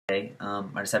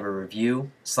I just have a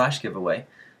review slash giveaway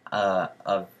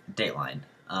of Dateline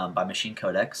by Machine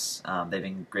Codex. They've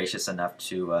been gracious enough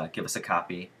to give us a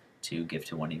copy to give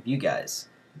to one of you guys.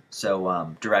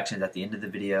 So directions at the end of the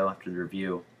video after the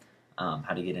review,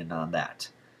 how to get in on that.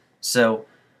 So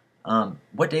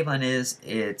what Dateline is,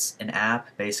 it's an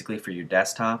app basically for your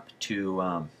desktop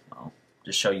to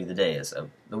just show you the days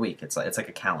of the week. It's like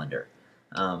a calendar.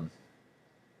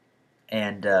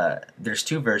 And there's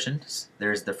two versions.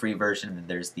 There's the free version and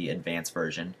there's the advanced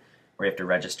version where you have to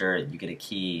register. You get a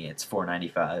key. It's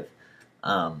 $4.95.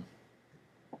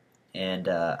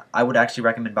 I would actually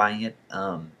recommend buying it.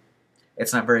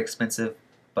 It's not very expensive,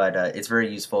 but it's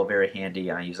very useful, very handy,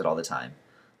 and I use it all the time.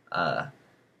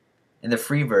 In the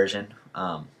free version,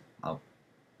 what I'm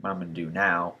going to do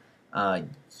now,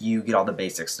 you get all the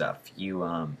basic stuff.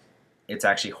 It's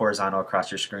actually horizontal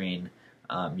across your screen.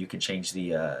 You can change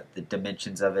the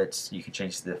dimensions of it. You can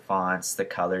change the fonts, the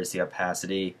colors, the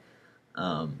opacity,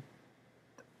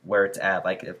 where it's at,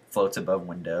 like it floats above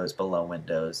windows, below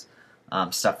windows,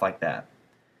 stuff like that.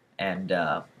 And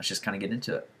let's just kind of get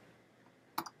into it.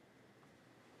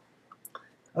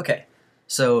 Okay,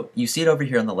 so you see it over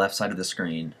here on the left side of the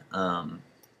screen.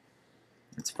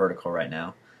 It's vertical right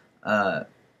now.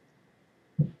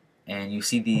 And you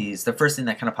see these, the first thing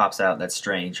that kind of pops out that's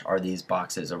strange are these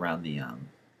boxes around the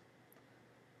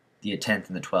 10th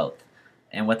and the 12th.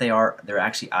 And what they are, they're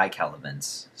actually iCal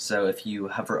events. So if you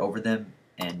hover over them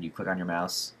and you click on your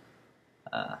mouse,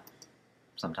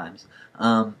 sometimes,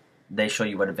 they show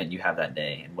you what event you have that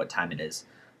day and what time it is,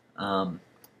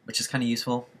 which is kind of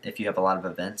useful if you have a lot of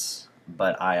events,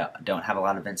 but I don't have a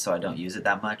lot of events, so I don't use it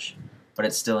that much, but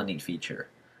it's still a neat feature.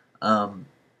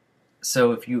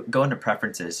 So if you go into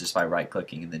Preferences just by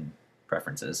right-clicking and then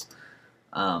Preferences,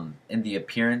 in the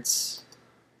Appearance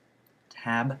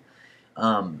tab,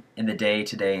 in the Day,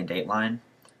 Today, and Dateline,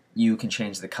 you can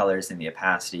change the colors and the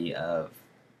opacity of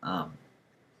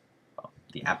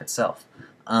the app itself,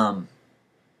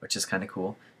 which is kind of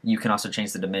cool. You can also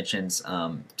change the dimensions,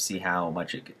 see how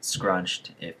much it gets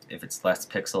scrunched, if it's less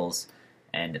pixels,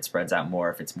 and it spreads out more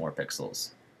if it's more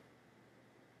pixels.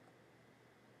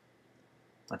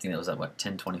 I think that was at, what,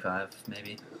 1025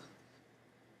 maybe?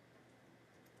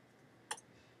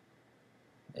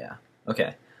 Yeah,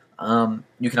 okay.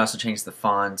 You can also change the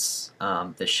fonts,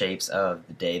 the shapes of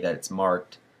the day that it's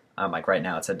marked. Like right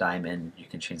now it's a diamond. You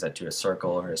can change that to a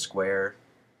circle or a square.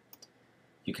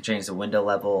 You can change the window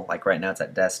level. Like right now it's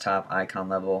at desktop icon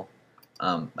level.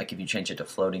 Like if you change it to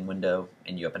floating window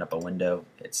and you open up a window,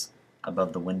 it's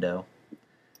above the window.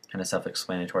 Kind of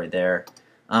self-explanatory there.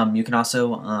 You can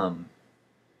also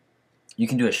you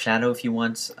can do a shadow if you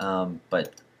want,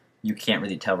 but you can't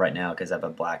really tell right now because I have a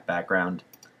black background.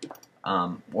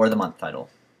 Or the month title,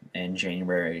 and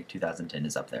January 2010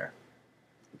 is up there.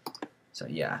 So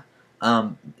yeah,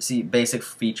 see, basic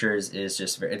features is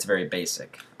just it's very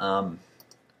basic,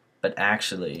 but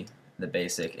actually the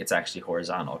basic, it's actually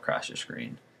horizontal across your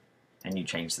screen, and you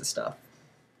change the stuff.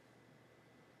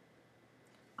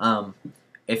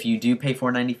 If you do pay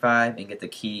 $4.95 and get the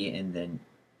key and then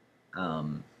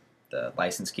the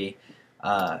license key,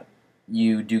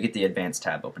 you do get the advanced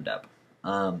tab opened up.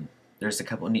 There's a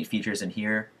couple of neat features in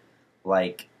here,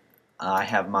 like I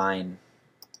have mine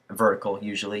vertical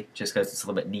usually, just because it's a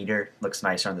little bit neater, looks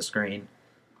nicer on the screen.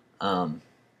 Yeah,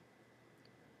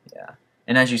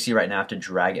 and as you see right now, I have to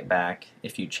drag it back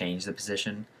if you change the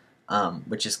position,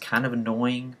 which is kind of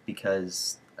annoying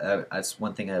because that's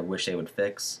one thing I wish they would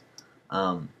fix.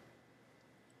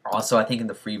 Also, I think in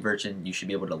the free version you should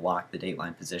be able to lock the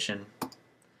Dateline position.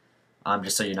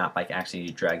 Just so you're not like actually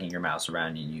dragging your mouse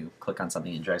around and you click on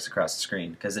something and it drags across the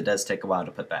screen, because it does take a while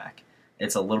to put back.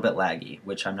 It's a little bit laggy,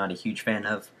 which I'm not a huge fan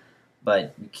of,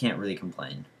 but you can't really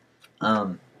complain.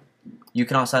 You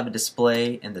can also have a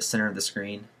display in the center of the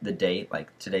screen, the date,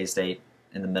 like today's date,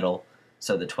 in the middle,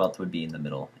 so the 12th would be in the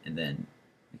middle, and then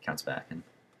it counts back and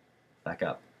back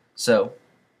up. So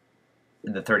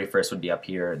the 31st would be up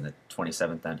here, and the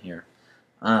 27th down here.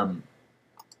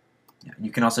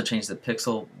 You can also change the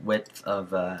pixel width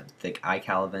of the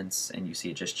iCal events, and you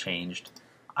see it just changed.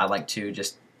 I like to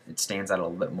just, it stands out a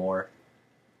little bit more.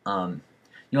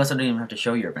 You also don't even have to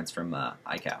show your events from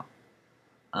iCal.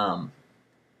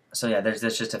 So yeah, there's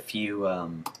just a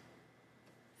few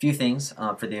things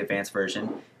for the advanced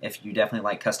version. If you definitely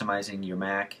like customizing your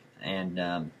Mac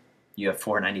and you have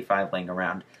 $4.95 laying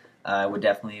around, I would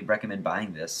definitely recommend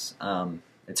buying this.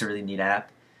 It's a really neat app.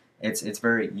 It's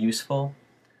very useful.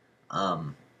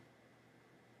 And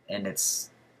it's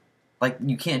like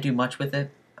you can't do much with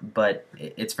it, but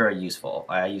it's very useful.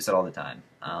 I use it all the time,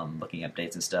 looking at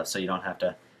updates and stuff. So you don't have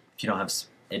to, if you don't have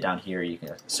it down here, you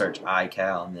can search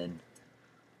iCal and then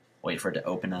wait for it to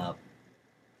open up,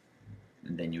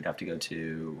 and then you'd have to go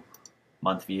to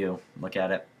month view, look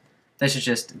at it. This is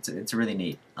just, it's really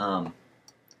neat.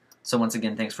 So once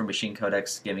again, thanks for Machine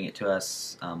Codex giving it to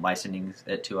us, licensing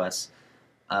it to us,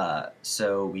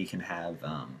 so we can have,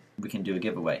 we can do a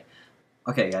giveaway.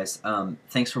 Okay guys,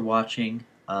 thanks for watching.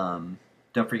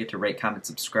 Don't forget to rate, comment,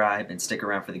 subscribe, and stick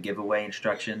around for the giveaway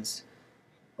instructions.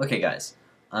 Okay guys,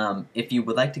 if you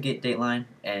would like to get Dateline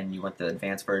and you want the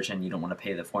advanced version, you don't want to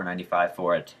pay the $4.95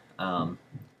 for it,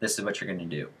 this is what you're going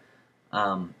to do.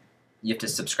 You have to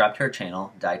subscribe to our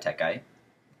channel, Tech Guy,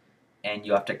 and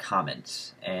you have to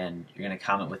comment. And you're going to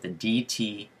comment with the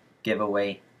DT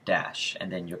giveaway dash,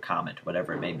 and then your comment,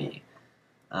 whatever it may be.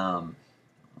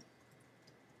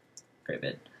 Great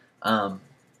bit.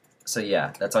 So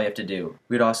yeah, that's all you have to do.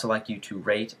 We'd also like you to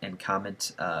rate and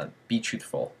comment, be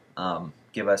truthful,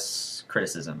 give us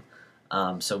criticism,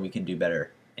 so we can do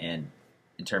better and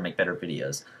in turn make better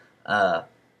videos.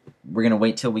 We're going to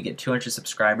wait till we get 200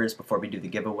 subscribers before we do the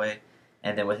giveaway,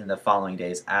 and then within the following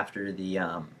days after the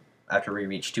after we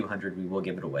reach 200, we will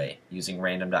give it away using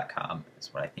random.com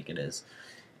is what I think it is.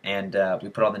 And we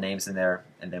put all the names in there,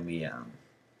 and then we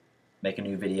make a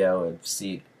new video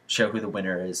and show who the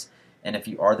winner is. And if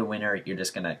you are the winner, you're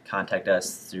just going to contact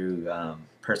us through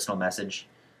personal message,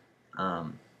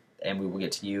 and we will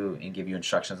get to you and give you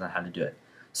instructions on how to do it.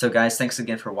 So guys, thanks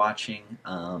again for watching.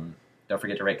 Don't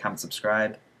forget to rate, comment,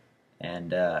 subscribe, and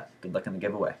good luck in the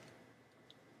giveaway.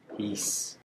 Peace.